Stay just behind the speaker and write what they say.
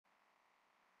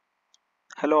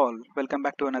Hello all, welcome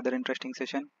back to another interesting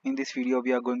session. In this video,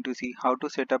 we are going to see how to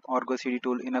set up Argo-CD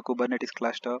tool in a Kubernetes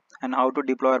cluster and how to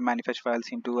deploy or manifest files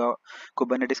into a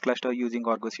Kubernetes cluster using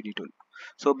Argo-CD tool.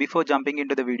 So before jumping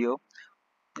into the video,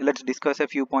 let's discuss a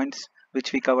few points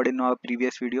which we covered in our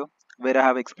previous video, where I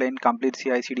have explained complete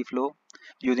CI/CD flow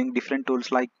using different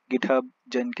tools like GitHub,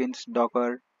 Jenkins,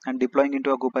 Docker, and deploying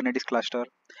into a Kubernetes cluster.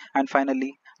 And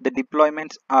finally, the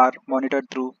deployments are monitored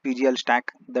through PGL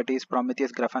stack, that is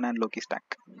Prometheus, Grafana, and Loki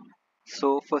stack.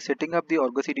 So for setting up the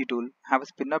Argo-CD tool, have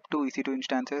spin up two EC2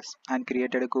 instances and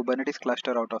created a Kubernetes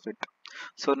cluster out of it.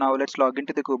 So now let's log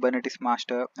into the Kubernetes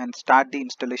master and start the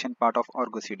installation part of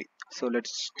Argo-CD. So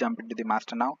let's jump into the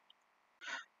master now.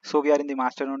 So we are in the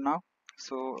master node now.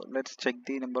 So let's check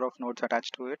the number of nodes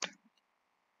attached to it.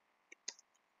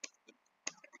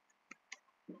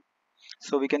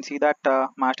 So we can see that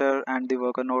master and the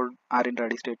worker node are in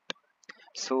ready state.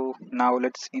 So now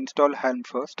let's install Helm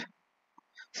first.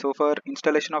 So for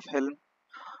installation of Helm,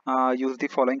 use the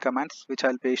following commands, which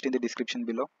I'll paste in the description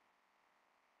below.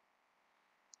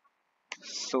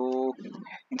 So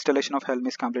installation of Helm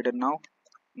is completed now.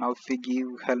 Now if we give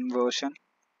Helm version,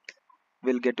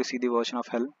 we'll get to see the version of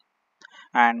Helm.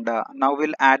 And now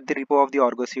we'll add the repo of the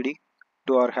Argo-CD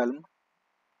to our Helm.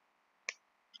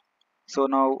 So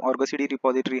now Argo-CD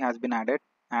repository has been added,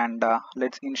 and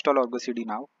let's install Argo-CD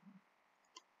now.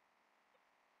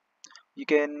 You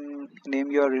can name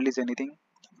your release anything.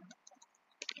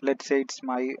 Let's say it's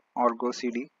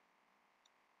my-ARGOCD.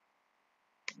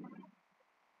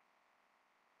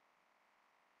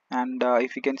 And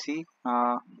if you can see,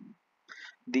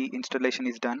 the installation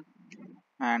is done.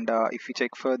 And if you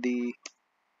check for the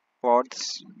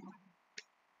pods,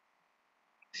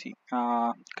 see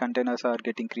containers are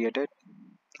getting created,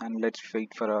 and let's wait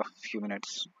for a few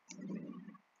minutes.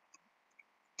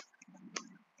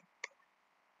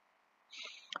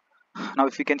 Now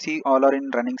if you can see, all are in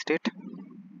running state,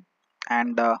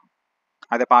 and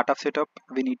as a part of setup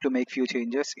we need to make few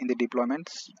changes in the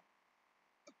deployments.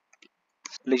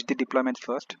 List the deployments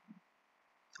first,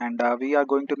 and we are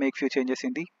going to make few changes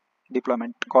in the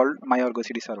deployment called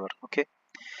my-ARGOCD-server. Okay,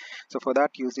 so for that,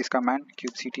 use this command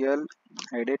kubectl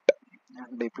edit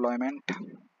deployment.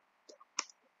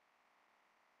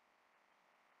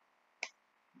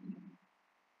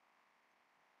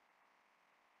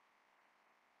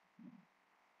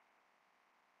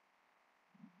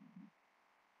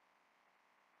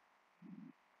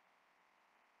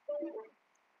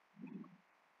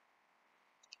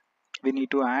 We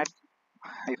need to add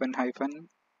 ----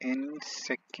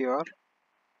 insecure.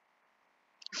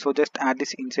 So just add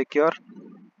this insecure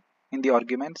in the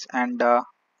arguments and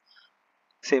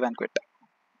save and quit.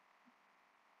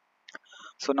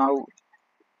 So now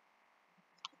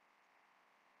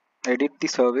edit the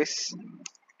service.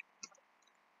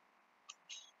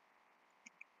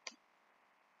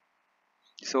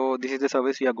 So this is the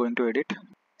service we are going to edit.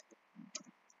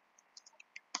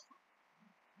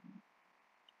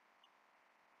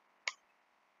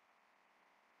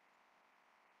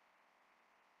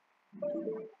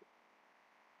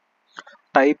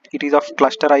 Type it is of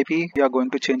cluster IP. We are going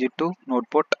to change it to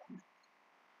NodePort,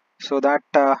 so that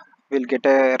we'll get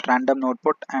a random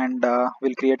NodePort, and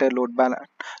we'll create a load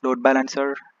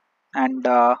balancer, and we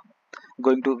are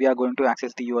going to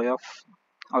access the UI of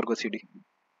Argo-CD.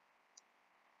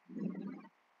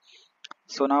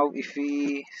 So now if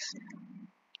we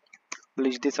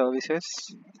list the services,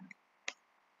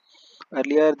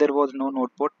 earlier there was no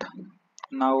NodePort.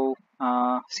 Now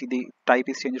see, the type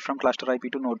is changed from cluster IP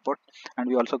to NodePort, and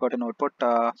we also got a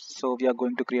NodePort. So we are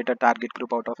going to create a target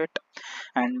group out of it,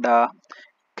 and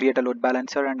create a load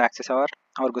balancer and access our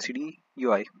Argo-CD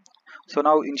UI. So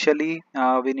now initially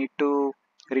we need to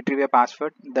retrieve a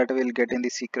password that we'll get in the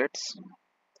secrets.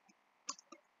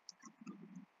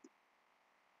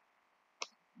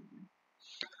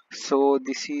 So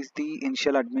this is the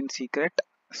initial admin secret.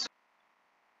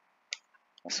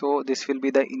 So this will be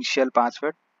the initial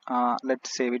password.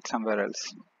 Let's save it somewhere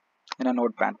else in a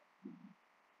notepad.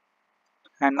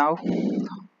 And now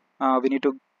we need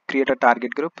to create a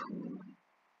target group.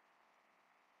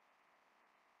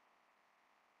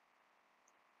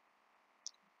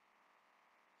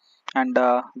 And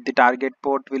the target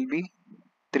port will be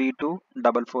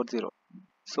 32440.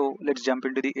 So let's jump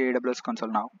into the AWS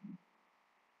console now.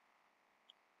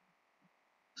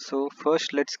 So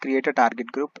first let's create a target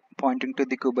group pointing to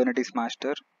the Kubernetes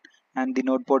master, and the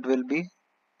node port will be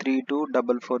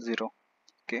 32440.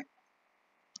 Okay,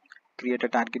 create a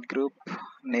target group,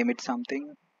 name it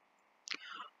something,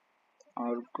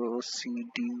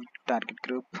 argocd target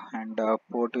group, and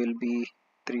port will be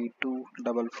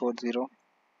 32440.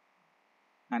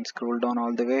 and scroll down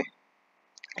all the way.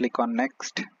 Click on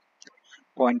next,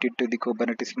 point it to the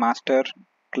Kubernetes master,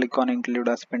 click on include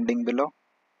as pending below,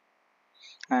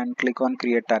 and click on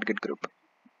create target group.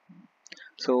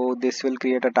 So this will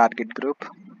create a target group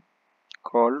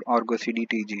called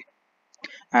argocd-tg.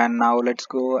 And now let's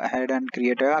go ahead and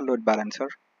create a load balancer.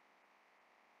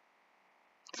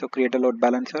 So create a load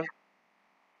balancer.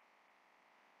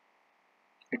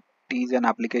 It is an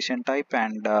application type,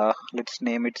 and let's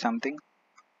name it something,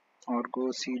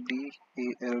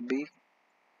 argocd-alb,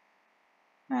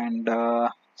 and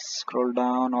scroll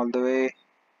down all the way,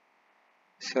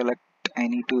 select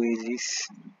any two AGs,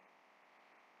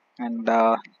 and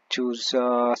choose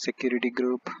security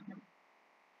group,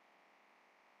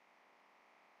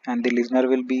 and the listener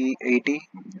will be 80,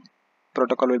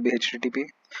 protocol will be HTTP,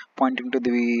 pointing to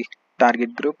the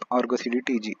target group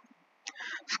argocd-tg.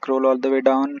 Scroll all the way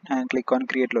down and click on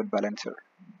create load balancer.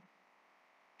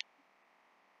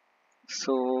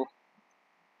 So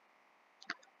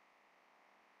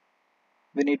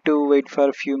we need to wait for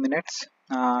a few minutes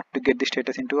to get the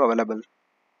status into available,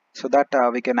 so that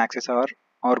we can access our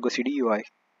argocd UI.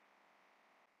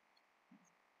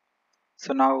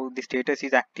 So now the status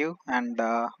is active, and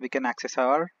we can access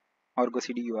our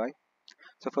argocd UI.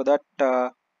 So for that,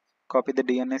 copy the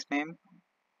DNS name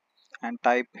and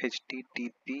type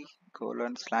http://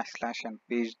 and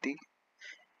paste the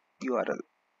URL.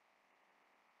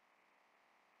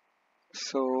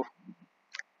 So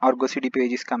argocd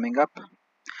page is coming up.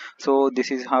 So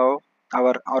this is how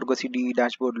our argocd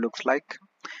dashboard looks like,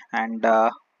 and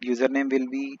username will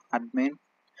be admin,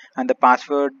 and the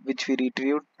password which we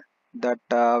retrieved, that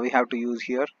we have to use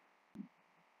here.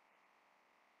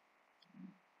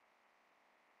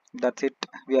 That's it.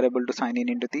 We are able to sign in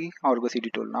into the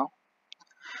argocd tool now.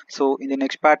 So in the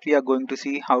next part, we are going to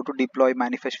see how to deploy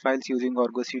manifest files using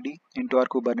argocd into our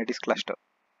Kubernetes cluster.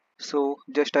 So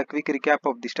just a quick recap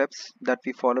of the steps that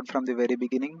we followed from the very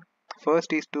beginning.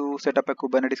 First is to set up a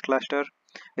Kubernetes cluster,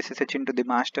 SSH into the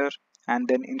master, and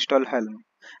then install Helm,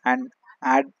 and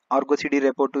add argocd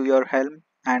repo to your Helm,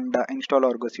 and install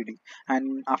argocd.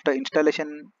 And after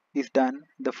installation is done,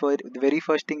 the very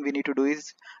first thing we need to do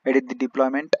is edit the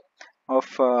deployment of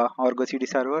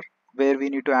argocd-server, where we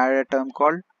need to add a term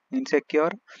called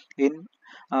insecure in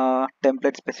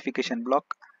template specification block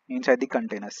inside the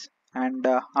containers. And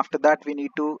after that, we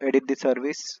need to edit the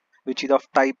service which is of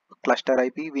type cluster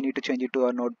IP. We need to change it to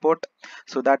a NodePort,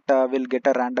 so that we'll get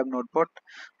a random NodePort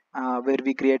where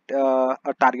we create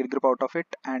a target group out of it,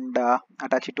 and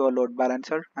attach it to a load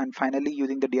balancer. And finally,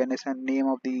 using the DNS and name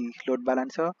of the load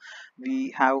balancer,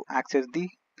 we have accessed the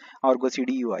argocd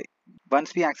UI.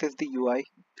 Once we access the UI,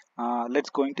 let's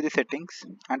go into the settings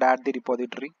and add the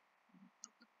repository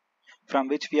from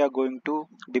which we are going to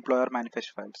deploy our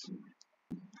manifest files.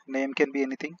 Name can be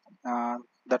anything.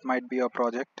 That might be a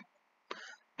project.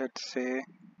 Let's say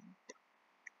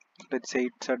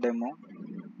it's a demo.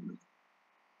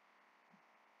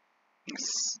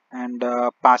 Yes. And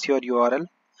pass your URL.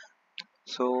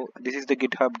 So this is the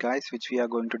GitHub, guys, which we are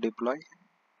going to deploy.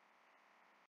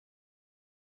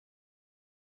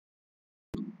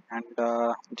 And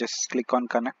just click on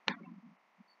connect.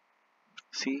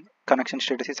 See, connection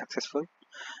status is successful.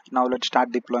 Now let's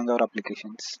start deploying our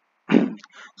applications.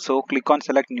 So click on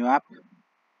select new app,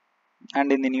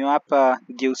 and in the new app,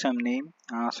 give some name.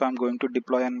 So I'm going to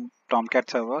deploy an Tomcat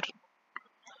server,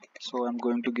 so I'm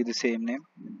going to give the same name,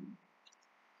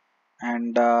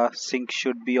 and sync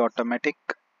should be automatic,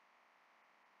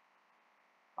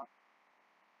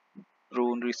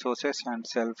 prune resources, and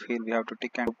self heal we have to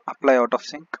tick, and apply out of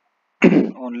sync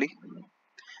only.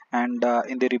 And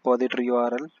in the repository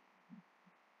URL,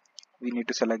 we need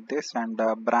to select this, and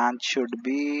branch should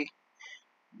be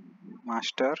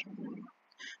master,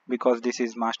 because this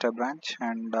is master branch,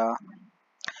 and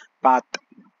path.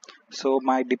 So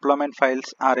my deployment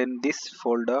files are in this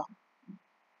folder,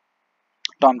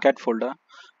 Tomcat folder.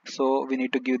 So we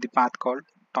need to give the path called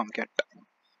Tomcat,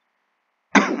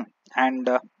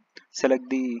 and select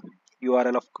the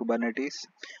URL of Kubernetes.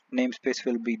 Namespace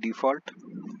will be default,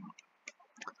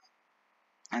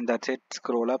 and that's it.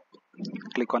 Scroll up,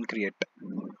 click on create.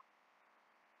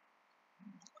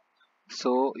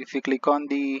 So if we click on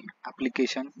the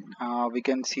application, we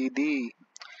can see the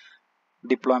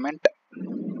deployment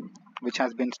which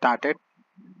has been started,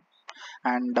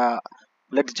 and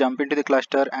let's jump into the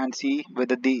cluster and see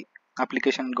whether the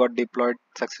application got deployed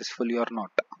successfully or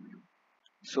not.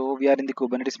 So we are in the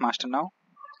Kubernetes master now.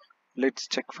 Let's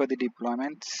check for the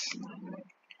deployments.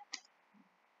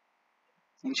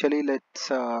 Initially, let's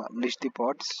list the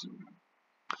pods.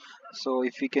 So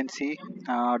if we can see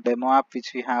demo app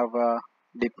which we have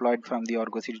deployed from the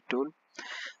ARGOCD tool.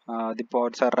 The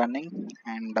pods are running,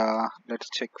 and let's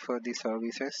check for the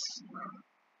services.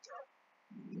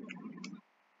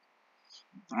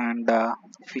 And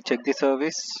if we check the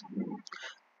service,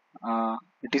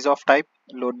 it is of type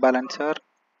load balancer,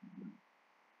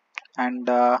 and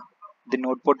the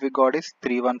node port we got is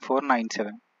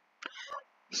 31497.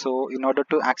 So in order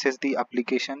to access the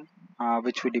application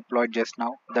which we deployed just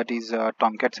now, that is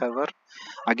Tomcat server,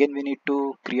 again we need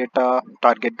to create a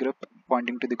target group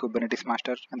pointing to the Kubernetes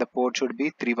master, and the port should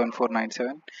be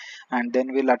 31497, and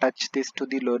then we'll attach this to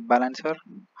the load balancer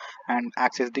and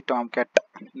access the Tomcat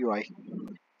UI.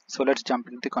 So let's jump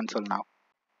into the console now.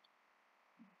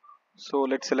 So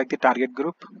let's select the target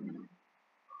group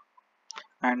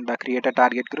and create a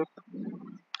target group.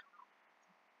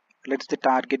 Let's the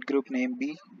target group name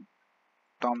be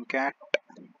Tomcat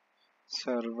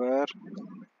server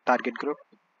target group,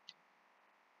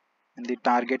 and the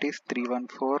target is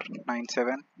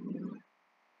 31497,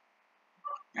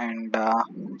 and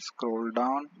scroll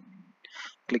down,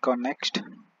 click on next,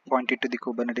 point it to the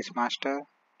Kubernetes master,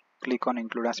 click on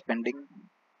include as pending,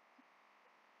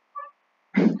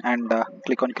 and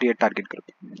click on create target group.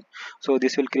 So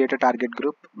this will create a target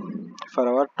group for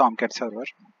our Tomcat server.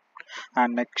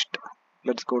 And next,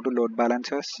 let's go to load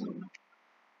balancers,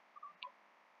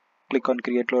 click on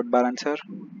create load balancer,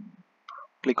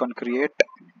 click on create.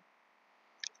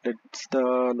 Let's the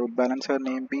load balancer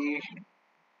name be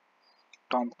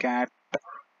Tomcat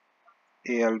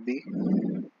ALB,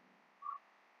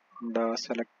 and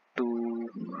select two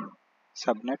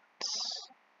subnets,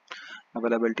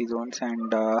 availability zones,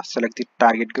 and select the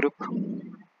target group,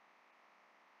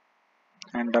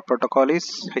 and the protocol is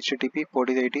HTTP, port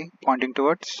is 80, pointing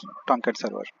towards Tomcat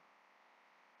server.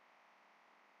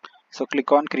 So click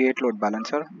on create load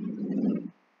balancer,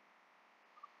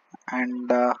 and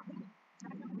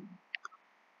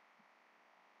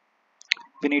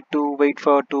we need to wait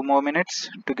for 2 more minutes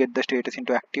to get the status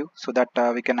into active, so that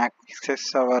we can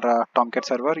access our Tomcat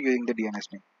server using the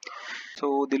DNS name.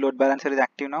 So the load balancer is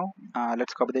active now.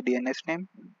 Let's copy the DNS name,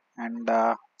 and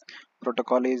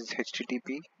protocol is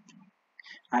HTTP,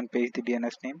 and paste the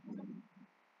DNS name,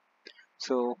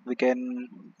 so we can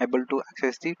able to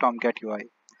access the Tomcat UI.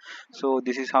 So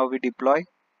this is how we deploy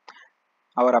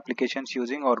our applications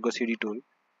using ARGOCD tool.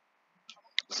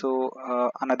 So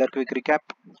another quick recap: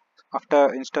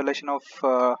 after installation of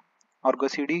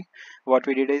ARGOCD, what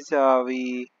we did is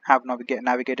we have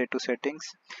navigated to settings,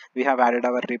 we have added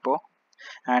our repo,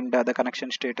 and the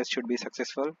connection status should be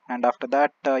successful. And after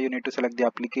that, you need to select the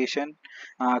application,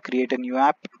 create a new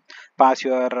app, pass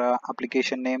your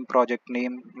application name, project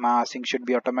name, sync should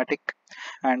be automatic,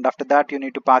 and after that you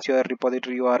need to pass your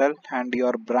repository URL and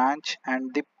your branch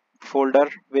and the folder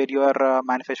where your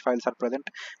manifest files are present,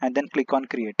 and then click on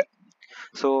create.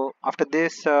 So after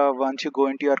this, once you go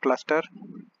into your cluster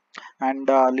and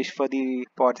list for the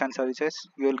pods and services,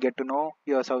 you will get to know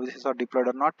your services are deployed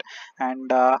or not.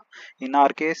 And in our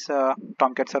case,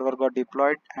 Tomcat server got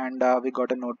deployed, and we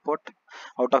got a NodePort,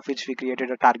 out of which we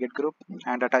created a target group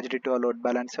and attached it to a load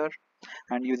balancer,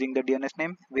 and using the DNS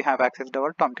name we have accessed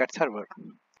our Tomcat server.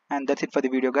 And that's it for the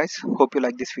video, guys. Hope you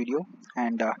like this video,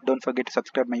 and don't forget to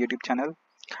subscribe my YouTube channel,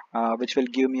 which will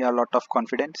give me a lot of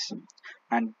confidence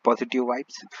and positive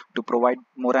vibes to provide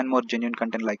more and more genuine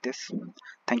content like this.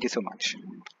 Thank you so much.